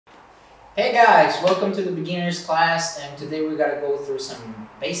Hey guys, welcome to the beginners class, and today we're gonna go through some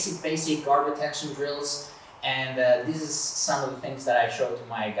basic guard retention drills. And this is some of the things that I show to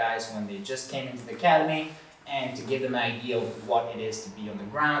my guys when they just came into the academy, and to give them an idea of what it is to be on the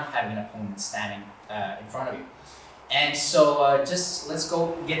ground, having an opponent standing in front of you. And so just let's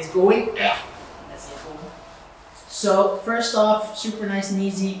go get going. Yeah. That's it. So first off, super nice and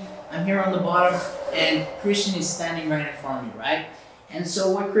easy. I'm here on the bottom, and Christian is standing right in front of me, right? And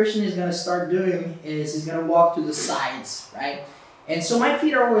so what Christian is going to start doing is he's going to walk to the sides, right? And so my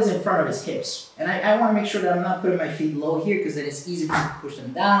feet are always in front of his hips. And I want to make sure that I'm not putting my feet low here, because then it's easy for him to push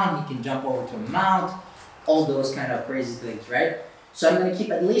them down. He can jump over to a mount, all those kind of crazy things, right? So I'm going to keep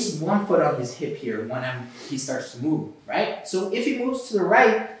at least one foot on his hip here when he starts to move, right? So if he moves to the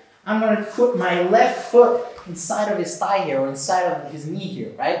right, I'm going to put my left foot inside of his thigh here, or inside of his knee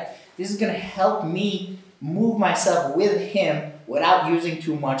here, right? This is going to help me move myself with him without using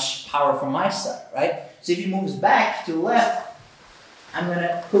too much power from my side, right? So if he moves back to the left, I'm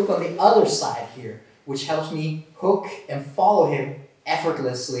gonna hook on the other side here, which helps me hook and follow him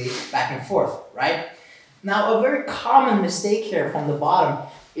effortlessly back and forth, right? Now, a very common mistake here from the bottom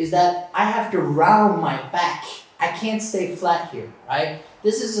is that I have to round my back. I can't stay flat here, right?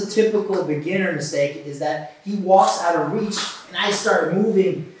 This is a typical beginner mistake, is that he walks out of reach and I start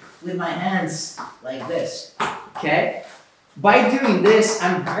moving with my hands like this, okay? By doing this,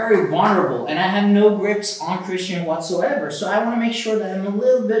 I'm very vulnerable and I have no grips on Christian whatsoever. So I want to make sure that I'm a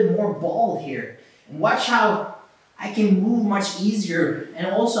little bit more bald here. And watch how I can move much easier. And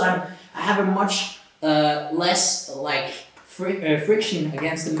also I have a much less friction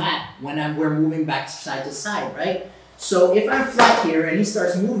against the mat when we're moving back side to side, right? So if I'm flat here and he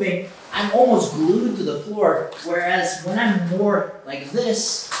starts moving, I'm almost glued to the floor. Whereas when I'm more like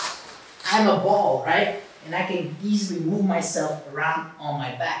this, I'm a ball, right? And I can easily move myself around on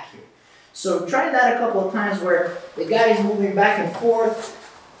my back here. So try that a couple of times where the guy is moving back and forth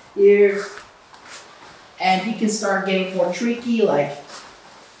here, and he can start getting more tricky, like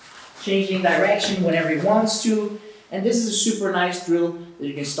changing direction whenever he wants to. And this is a super nice drill that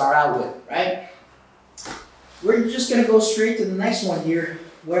you can start out with, right? We're just gonna go straight to the next one here,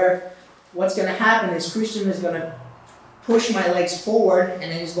 where what's gonna happen is Christian is gonna push my legs forward, and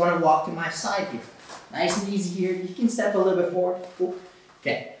then he's gonna walk to my side here. Nice and easy here. You can step a little bit forward.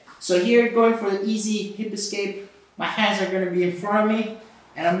 Okay. So here, going for the easy hip escape, my hands are going to be in front of me,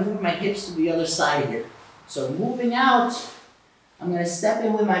 and I'm moving my hips to the other side here. So moving out, I'm going to step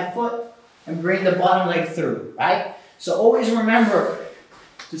in with my foot and bring the bottom leg through, right? So always remember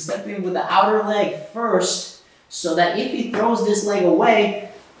to step in with the outer leg first, so that if he throws this leg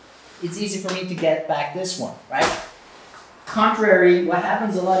away, it's easy for me to get back this one, right? Contrary, what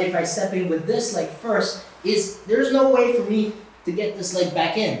happens a lot if I step in with this leg first is there's no way for me to get this leg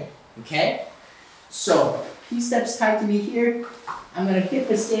back in, okay? So he steps tight to me here. I'm gonna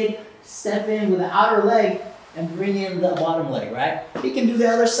hip escape, step in with the outer leg, and bring in the bottom leg, right? He can do the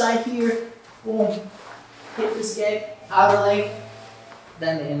other side here. Boom, hip escape, outer leg,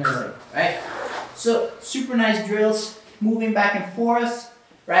 then the inner leg, right? So super nice drills, moving back and forth,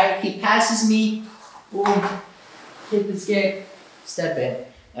 right? He passes me, boom, hip escape, step in,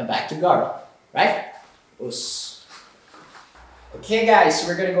 and back to guard, right? Oos. Okay guys, so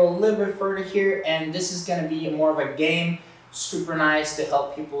we're gonna go a little bit further here, and this is gonna be more of a game, super nice to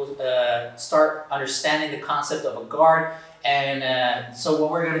help people start understanding the concept of a guard. And so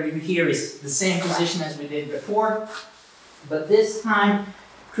what we're gonna do here is the same position as we did before, but this time,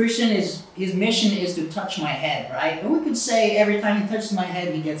 his mission is to touch my head, right? And we could say every time he touches my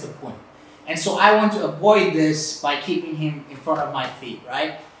head, he gets a point. And so I want to avoid this by keeping him in front of my feet,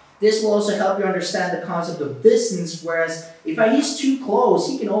 right? This will also help you understand the concept of distance, whereas if he's too close,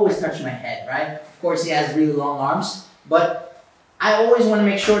 he can always touch my head, right? Of course, he has really long arms, but I always want to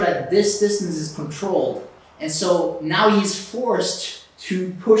make sure that this distance is controlled. And so now he's forced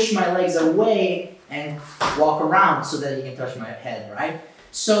to push my legs away and walk around so that he can touch my head, right?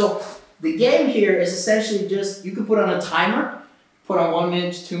 So the game here is essentially just, you could put on a timer, put on 1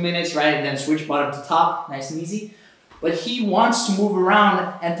 minute, 2 minutes, right? And then switch bottom to top, nice and easy. But he wants to move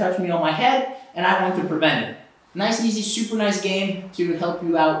around and touch me on my head, and I want to prevent it. Nice and easy, super nice game to help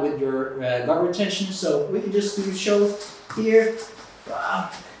you out with your guard retention. So we can just do a show here.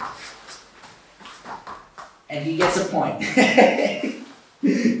 And he gets a point.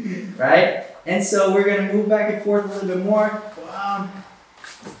 Right? And so we're gonna move back and forth a little bit more.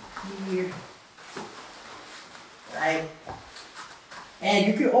 Here. Right? And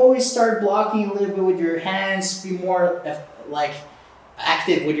you can always start blocking a little bit with your hands, be more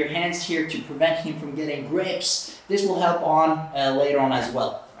active with your hands here to prevent him from getting grips. This will help on later on as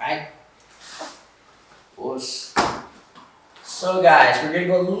well, right? So guys, we're gonna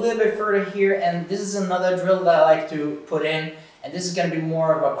go a little bit further here, and this is another drill that I like to put in, and this is gonna be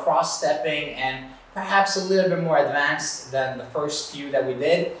more of a cross-stepping and perhaps a little bit more advanced than the first few that we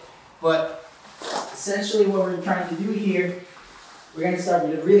did. But essentially what we're trying to do here, we're gonna start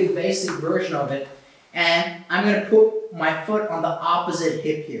with a really basic version of it, and I'm gonna put my foot on the opposite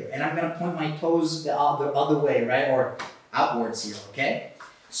hip here, and I'm gonna point my toes the other way, right, or outwards here, okay?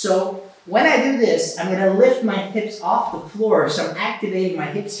 So when I do this, I'm gonna lift my hips off the floor, so I'm activating my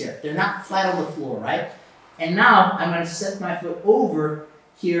hips here. They're not flat on the floor, right? And now I'm gonna set my foot over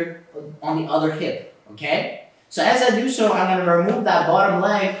here on the other hip, okay? So as I do so, I'm gonna remove that bottom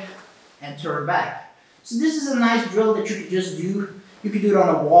leg and turn back. So this is a nice drill that you could just do. You could do it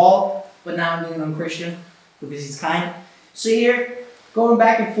on a wall, but now I'm doing it on Christian because he's kind. So here, going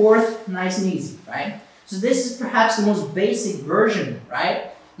back and forth, nice and easy, right? So this is perhaps the most basic version, right?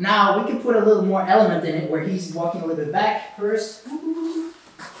 Now we can put a little more element in it where he's walking a little bit back first.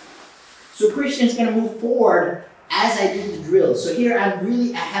 So Christian's gonna move forward as I do the drill. So here I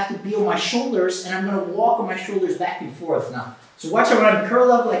have to be on my shoulders, and I'm gonna walk on my shoulders back and forth now. So watch how I'm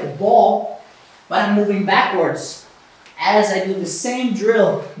curled up like a ball, but I'm moving backwards as I do the same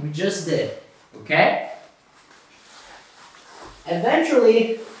drill we just did, okay?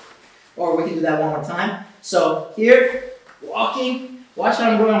 Eventually, or we can do that one more time. So here, walking, watch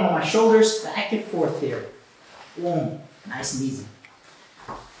how I'm going on my shoulders, back and forth here. Boom, nice and easy.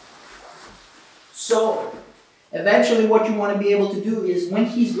 So eventually what you want to be able to do is when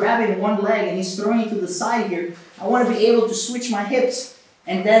he's grabbing one leg and he's throwing it to the side here, I want to be able to switch my hips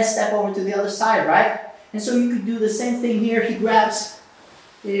and then step over to the other side, right? And so you could do the same thing here. He grabs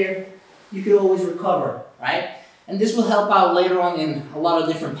here, you could always recover, right? And this will help out later on in a lot of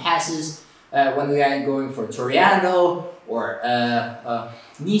different passes when we are going for Toreando or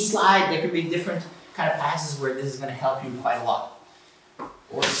knee slide. There could be different kind of passes where this is going to help you quite a lot.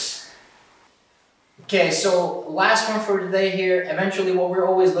 Okay, so last one for today here. Eventually what we're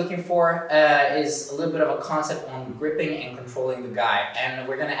always looking for is a little bit of a concept on gripping and controlling the guy. And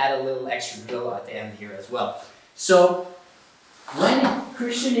we're going to add a little extra drill at the end here as well. So when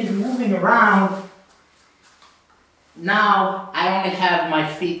Christian is moving around, now I only have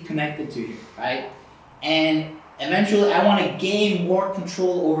my feet connected to him, right? And eventually I want to gain more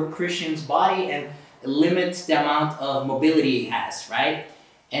control over Christian's body and limit the amount of mobility he has, right?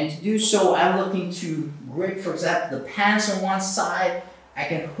 And to do so, I'm looking to grip, for example, the pants on one side. I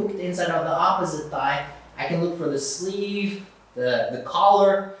can hook the inside of the opposite thigh. I can look for the sleeve, the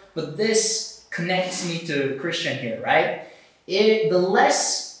collar, but this connects me to Christian here, right? The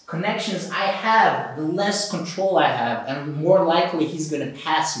less connections I have, the less control I have, and the more likely he's gonna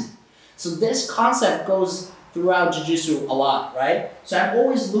pass me. So this concept goes throughout Jiu-Jitsu a lot, right? So I'm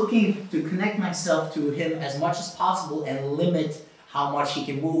always looking to connect myself to him as much as possible and limit how much he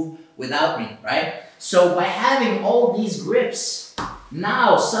can move without me, right? So by having all these grips,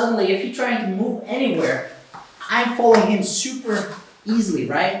 now suddenly if he's trying to move anywhere, I'm following him super easily,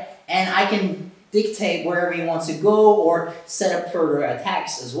 right? And I can dictate wherever he wants to go or set up further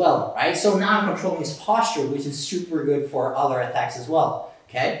attacks as well, right? So now I'm controlling his posture, which is super good for other attacks as well,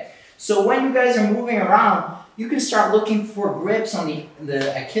 okay? So when you guys are moving around, you can start looking for grips on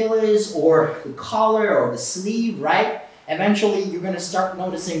the Achilles or the collar or the sleeve, right? Eventually, you're going to start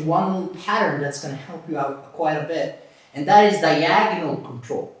noticing one little pattern that's going to help you out quite a bit, and that is diagonal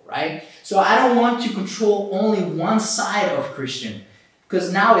control, right? So I don't want to control only one side of Christian,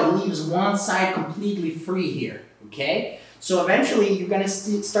 because now it leaves one side completely free here, okay? So eventually, you're going to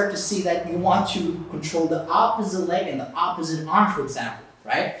start to see that you want to control the opposite leg and the opposite arm, for example,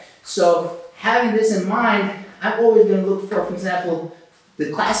 right? So having this in mind, I'm always going to look for example,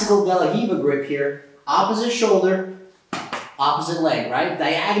 the classical De La Riva grip here, opposite shoulder, opposite leg, right?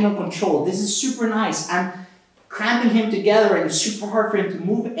 Diagonal control. This is super nice. I'm cramping him together and it's super hard for him to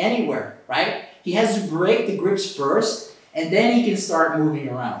move anywhere, right? He has to break the grips first and then he can start moving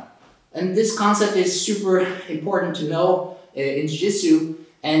around. And this concept is super important to know in Jiu-Jitsu,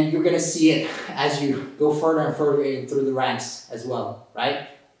 and you're going to see it as you go further and further through the ranks as well, right?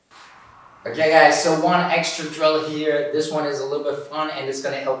 Okay guys, so one extra drill here. This one is a little bit fun and it's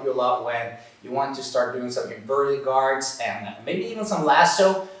going to help you a lot when you want to start doing some inverted guards and maybe even some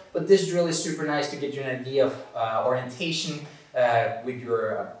lasso. But this drill is super nice to get you an idea of orientation with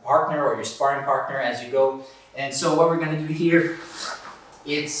your partner or your sparring partner as you go. And so what we're going to do here,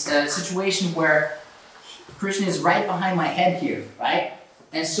 it's a situation where Christian is right behind my head here, right?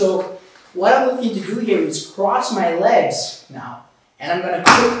 And so what I'm looking to do here is cross my legs now. And I'm going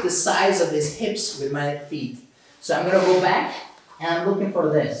to clip the sides of his hips with my feet. So I'm going to go back and I'm looking for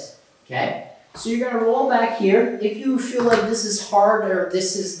this, okay? So you're gonna roll back here. If you feel like this is hard or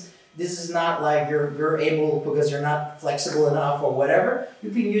this is not like you're able because you're not flexible enough or whatever,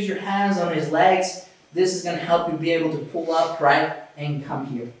 you can use your hands on his legs. This is gonna help you be able to pull up, right, and come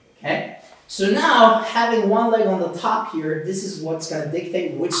here, okay? So now, having one leg on the top here, this is what's gonna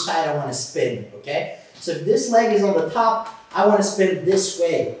dictate which side I wanna spin, okay? So if this leg is on the top, I wanna spin this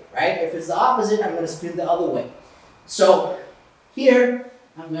way, right? If it's the opposite, I'm gonna spin the other way. So here,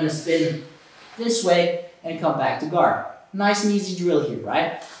 I'm gonna spin this way and come back to guard. Nice and easy drill here,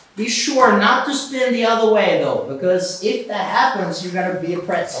 right? Be sure not to spin the other way though, because if that happens, you're gonna be a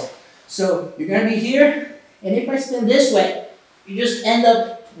pretzel. So you're gonna be here, and if I spin this way, you just end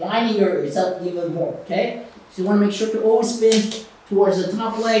up winding yourself even more, okay? So you wanna make sure to always spin towards the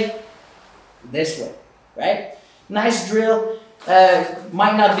top leg this way, right? Nice drill.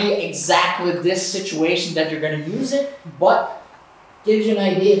 Might not be exactly this situation that you're gonna use it, but gives you an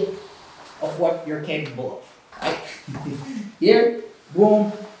idea of what you're capable of, right? Here,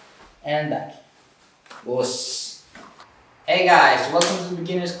 boom, and back. Boss. Hey guys, welcome to the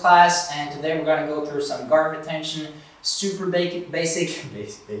beginner's class, and today we're gonna go through some guard retention, super basic basic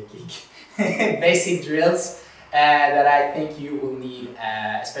drills that I think you will need,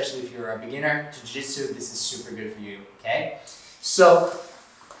 especially if you're a beginner to jiu-jitsu. This is super good for you, okay? So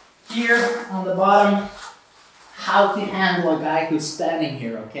here on the bottom, how to handle a guy who's standing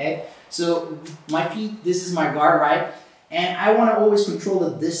here, okay? So my feet, this is my guard, right? And I want to always control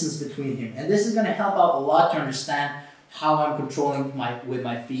the distance between him. And this is going to help out a lot to understand how I'm controlling with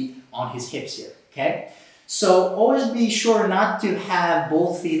my feet on his hips here, okay? So always be sure not to have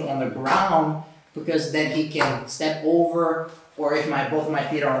both feet on the ground, because then he can step over, or if both of my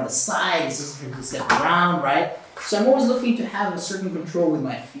feet are on the side, it's easy for him to step around, right? So I'm always looking to have a certain control with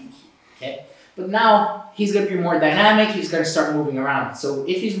my feet, okay? But now he's going to be more dynamic, he's going to start moving around. So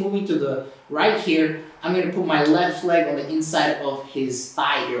if he's moving to the right here, I'm going to put my left leg on the inside of his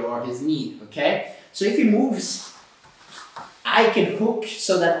thigh here, or his knee, okay? So if he moves, I can hook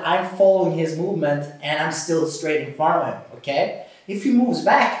so that I'm following his movement and I'm still straight in front of him, okay? If he moves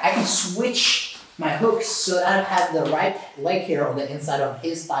back, I can switch my hooks so that I have the right leg here on the inside of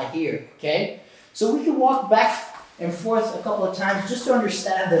his thigh here, okay? So we can walk back and forth a couple of times just to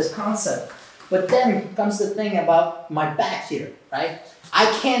understand this concept. But then comes the thing about my back here, right? I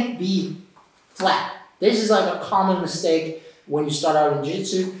can't be flat. This is like a common mistake when you start out in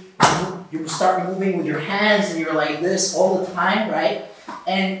jiu-jitsu. You start moving with your hands and you're like this all the time, right?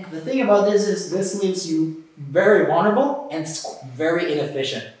 And the thing about this is this leaves you very vulnerable and very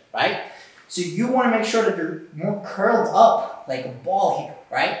inefficient, right? So you want to make sure that you're more curled up like a ball here,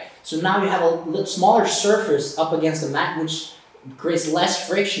 right? So now you have a little smaller surface up against the mat, which creates less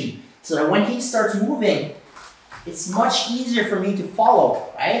friction. So that when he starts moving, it's much easier for me to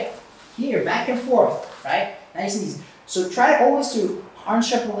follow, right? Here, back and forth, right? Nice and easy. So try always to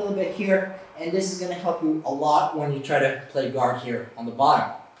hunch up a little bit here, and this is going to help you a lot when you try to play guard here on the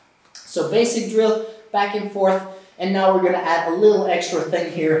bottom. So basic drill, back and forth, and now we're going to add a little extra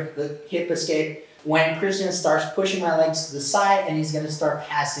thing here, the hip escape, when Christian starts pushing my legs to the side, and he's going to start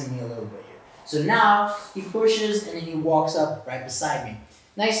passing me a little bit here. So now he pushes, and then he walks up right beside me.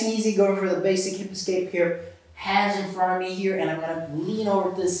 Nice and easy, going for the basic hip escape here. Hands in front of me here, and I'm gonna lean over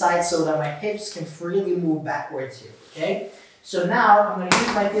to this side so that my hips can freely move backwards here, okay? So now I'm gonna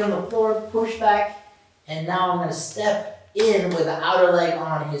use my feet on the floor, push back, and now I'm gonna step in with the outer leg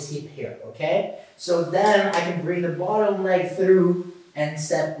on his hip here, okay? So then I can bring the bottom leg through and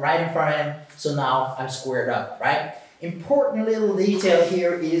step right in front of him, so now I'm squared up, right? Important little detail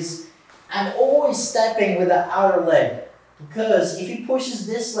here is I'm always stepping with the outer leg, because if he pushes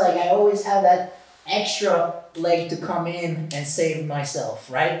this leg, I always have that extra leg to come in and save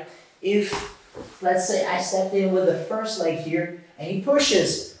myself, right? If, let's say I stepped in with the first leg here and he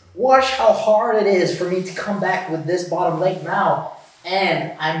pushes, watch how hard it is for me to come back with this bottom leg now,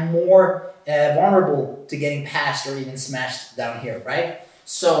 and I'm more vulnerable to getting passed or even smashed down here, right?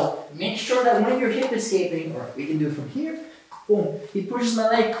 So make sure that when you're hip escaping, or we can do it from here, boom, he pushes my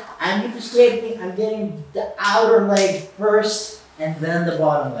leg, I'm hip escaping, I'm getting the outer leg first and then the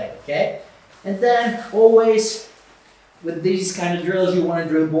bottom leg, okay? And then always with these kind of drills, you want to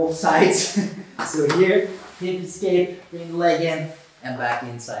drill both sides. So here, hip escape, bring the leg in, and back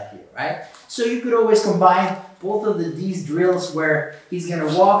inside here, right? So you could always combine both of these drills where he's going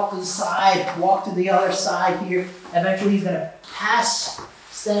to walk to the side, walk to the other side here. Eventually he's going to pass,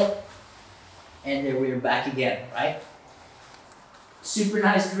 step, and then we're back again, right? Super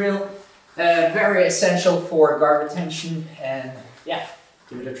nice drill. Very essential for guard retention, and yeah,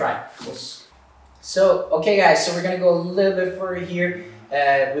 give it a try. So, okay guys, so we're gonna go a little bit further here.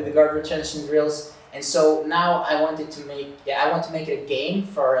 with the guard retention drills. And so now I want to make it a game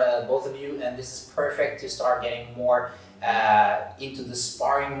for both of you, and this is perfect to start getting more into the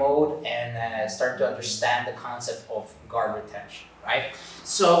sparring mode and start to understand the concept of guard retention, right?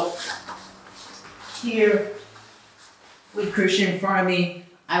 So here with Christian in front of me,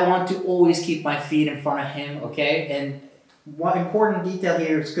 I want to always keep my feet in front of him, okay? And one important detail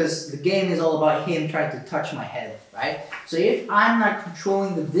here is because the game is all about him trying to touch my head, right? So if I'm not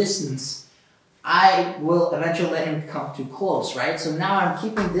controlling the distance, I will eventually let him come too close, right? So now I'm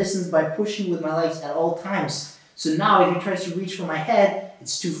keeping distance by pushing with my legs at all times. So now if he tries to reach for my head,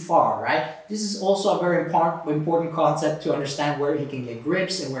 it's too far, right? This is also a very important concept to understand where he can get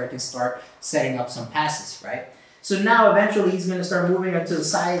grips and where he can start setting up some passes, right? So now eventually he's going to start moving up to the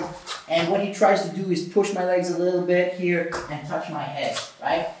side, and what he tries to do is push my legs a little bit here and touch my head,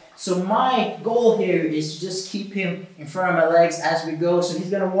 right? So my goal here is to just keep him in front of my legs as we go. So he's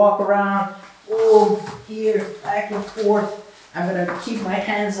going to walk around, boom, here, back and forth. I'm going to keep my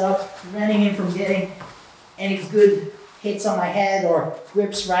hands up, preventing him from getting any good hits on my head or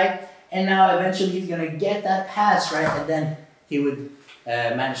grips, right? And now eventually he's going to get that pass, right? And then he would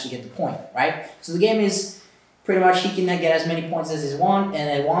manage to get the point, right? So the game is pretty much he can get as many points as he want,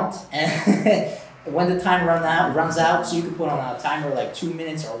 and when the time runs out, so you can put on a timer like 2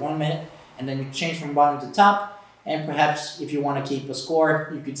 minutes or 1 minute, and then you change from bottom to top, and perhaps if you want to keep a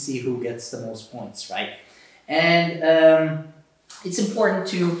score, you could see who gets the most points, right? And it's important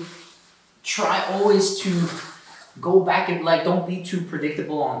to try always to go back and don't be too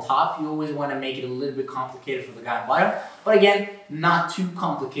predictable on top. You always want to make it a little bit complicated for the guy on bottom, but again, not too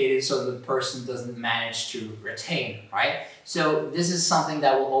complicated so the person doesn't manage to retain, right? So this is something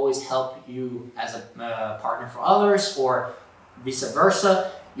that will always help you as a partner for others, or vice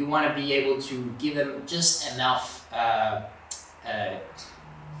versa. You want to be able to give them just enough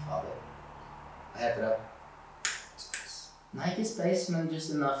Nike space, man,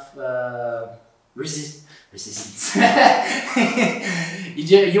 just enough resistance.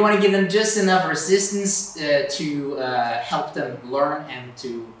 You want to give them just enough resistance to help them learn and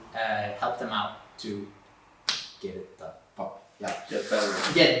to help them out to get it done. Oh, yeah. Get better.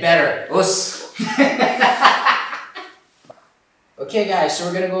 Get better. Okay guys, so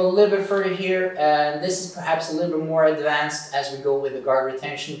we're going to go a little bit further here, and this is perhaps a little bit more advanced as we go with the guard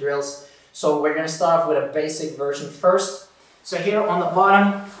retention drills. So we're going to start off with a basic version first. So here on the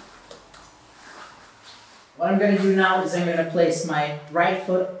bottom, what I'm going to do now is I'm going to place my right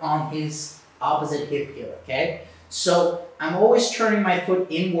foot on his opposite hip here, okay? So I'm always turning my foot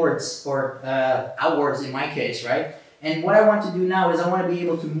inwards, or outwards in my case, right? And what I want to do now is I want to be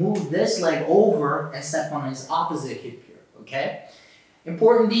able to move this leg over and step on his opposite hip here, okay?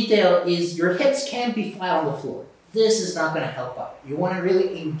 Important detail is your hips can't be flat on the floor. This is not going to help out. You want to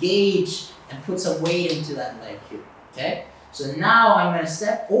really engage and put some weight into that leg here, okay? So now I'm going to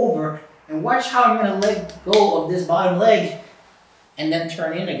step over and watch how I'm going to let go of this bottom leg and then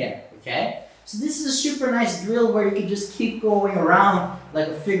turn in again, okay? So this is a super nice drill where you can just keep going around like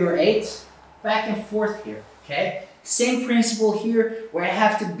a figure 8, back and forth here, okay? Same principle here where I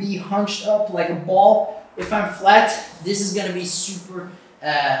have to be hunched up like a ball. If I'm flat, this is going to be super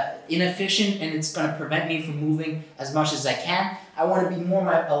inefficient, and it's going to prevent me from moving as much as I can. I want to be more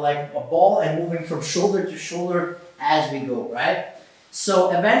like a ball and moving from shoulder to shoulder as we go, right? So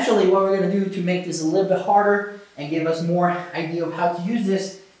eventually what we're going to do to make this a little bit harder and give us more idea of how to use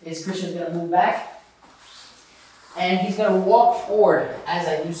this is Christian's going to move back and he's going to walk forward as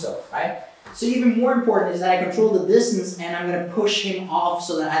I do so, right? So even more important is that I control the distance, and I'm going to push him off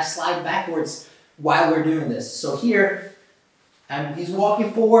so that I slide backwards while we're doing this. So here, he's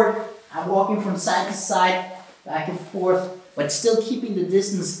walking forward, I'm walking from side to side, back and forth, but still keeping the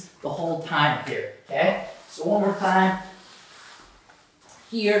distance the whole time here, okay? So one more time.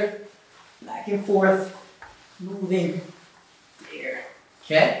 Here, back and forth, moving here,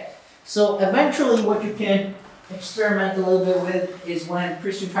 okay? So eventually what you can experiment a little bit with is when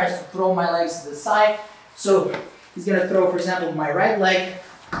Christian tries to throw my legs to the side. So he's going to throw, for example, my right leg,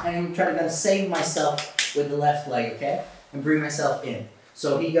 and I'm going to save myself with the left leg, okay? And bring myself in.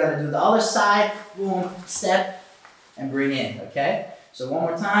 So he's going to do the other side, boom, step, and bring in, okay? So one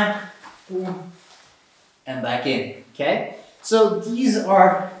more time, boom, and back in, okay? So these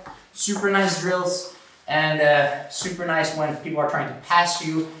are super nice drills, and super nice when people are trying to pass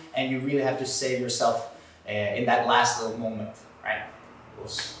you and you really have to save yourself in that last little moment, right?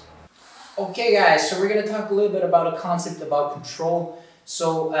 Okay guys, so we're going to talk a little bit about a concept about control.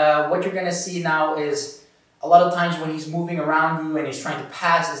 So what you're going to see now is a lot of times when he's moving around you and he's trying to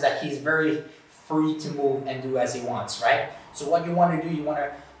pass is that he's very free to move and do as he wants, right? So what you want to do, you want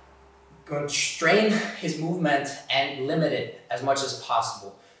to constrain his movement and limit it as much as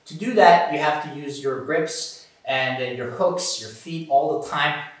possible. To do that, you have to use your grips and your hooks, your feet all the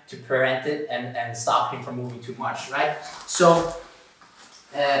time to prevent it and stop him from moving too much, right? So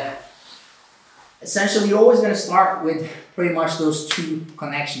essentially, you're always going to start with pretty much those two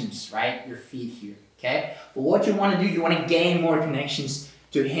connections, right? Your feet here, okay? But what you want to do, you want to gain more connections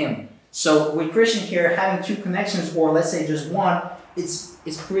to him. So with Christian here, having two connections, or let's say just one, it's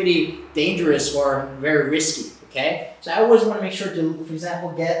pretty dangerous or very risky, okay? So I always want to make sure to, for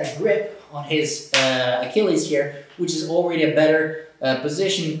example, get a grip on his Achilles here, which is already a better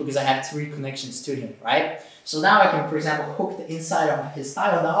position because I have three connections to him, right? So now I can, for example, hook the inside of his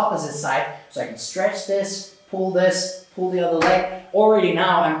thigh on the opposite side, so I can stretch this, pull the other leg. Already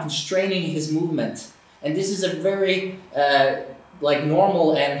now I'm constraining his movement. And this is a very like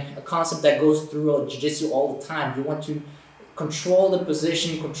normal and a concept that goes through jiu-jitsu all the time. You want to control the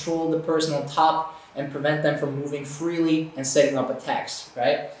position, control the person on top, and prevent them from moving freely and setting up attacks,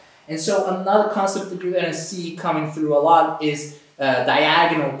 right? And so another concept that you're gonna see coming through a lot is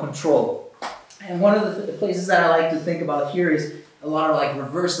diagonal control. And one of the places that I like to think about here is a lot of like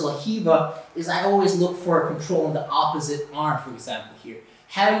reversal hiva, is I always look for control on the opposite arm, for example here.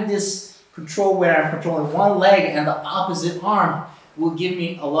 Having this control where I'm controlling one leg and the opposite arm will give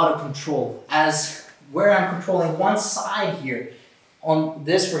me a lot of control, as where I'm controlling one side here, on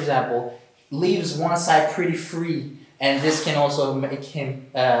this for example, leaves one side pretty free, and this can also make him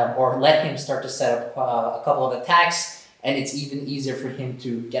or let him start to set up a couple of attacks, and it's even easier for him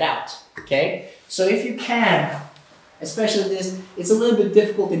to get out, okay? So if you can, especially this, it's a little bit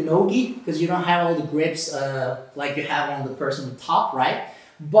difficult in no-gi because you don't have all the grips like you have on the person on top, right?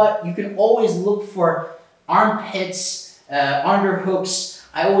 But you can always look for armpits, underhooks.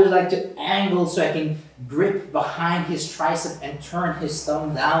 I always like to angle so I can grip behind his tricep and turn his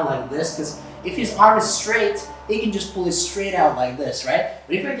thumb down like this, because if his arm is straight, he can just pull it straight out like this, right?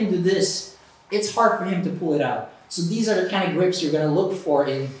 But if I can do this, it's hard for him to pull it out. So these are the kind of grips you're going to look for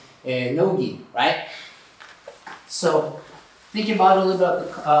in no-gi, right? So thinking about a little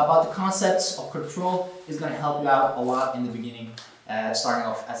bit about the concepts of control is going to help you out a lot in the beginning, starting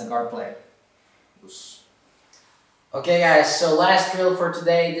off as a guard player. Okay guys, so last drill for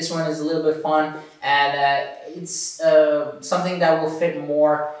today. This one is a little bit fun, and it's something that will fit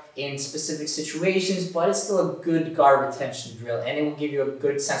more in specific situations, but it's still a good guard retention drill, and it will give you a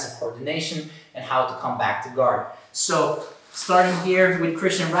good sense of coordination and how to come back to guard. So starting here with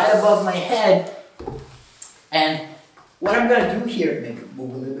Christian right above my head, and what I'm going to do here, maybe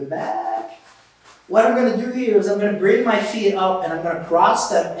move a little bit back. What I'm going to do here is I'm going to bring my feet up and I'm going to cross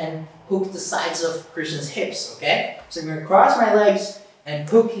them and hook the sides of Christian's hips, okay? So I'm going to cross my legs and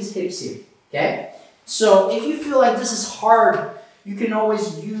hook his hips here, okay? So if you feel like this is hard, you can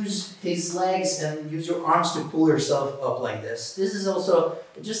always use his legs and use your arms to pull yourself up like this. This is also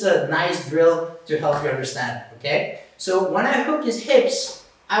just a nice drill to help you understand, okay? So when I hook his hips,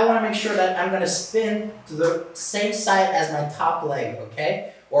 I want to make sure that I'm going to spin to the same side as my top leg,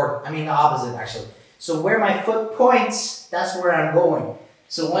 okay? Or, I mean the opposite actually. So where my foot points, that's where I'm going.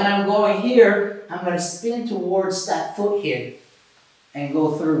 So when I'm going here, I'm going to spin towards that foot here and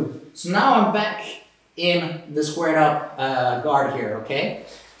go through. So now I'm back in the squared up guard here, okay?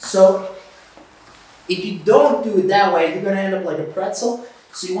 So if you don't do it that way, you're going to end up like a pretzel.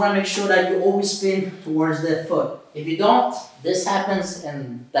 So you want to make sure that you always spin towards that foot. If you don't, this happens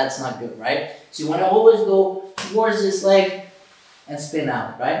and that's not good, right? So you want to always go towards this leg and spin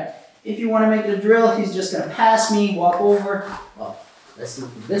out, right? If you want to make it a drill, he's just going to pass me, walk over. Well, let's do it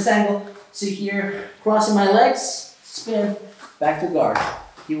from this angle. See here, crossing my legs, spin, back to guard.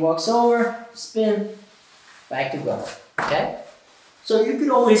 He walks over, spin, back to guard, okay? So you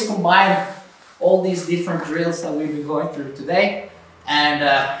could always combine all these different drills that we've been going through today. And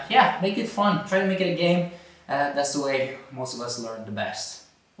yeah, make it fun. Try to make it a game. That's the way most of us learn the best.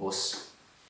 Os.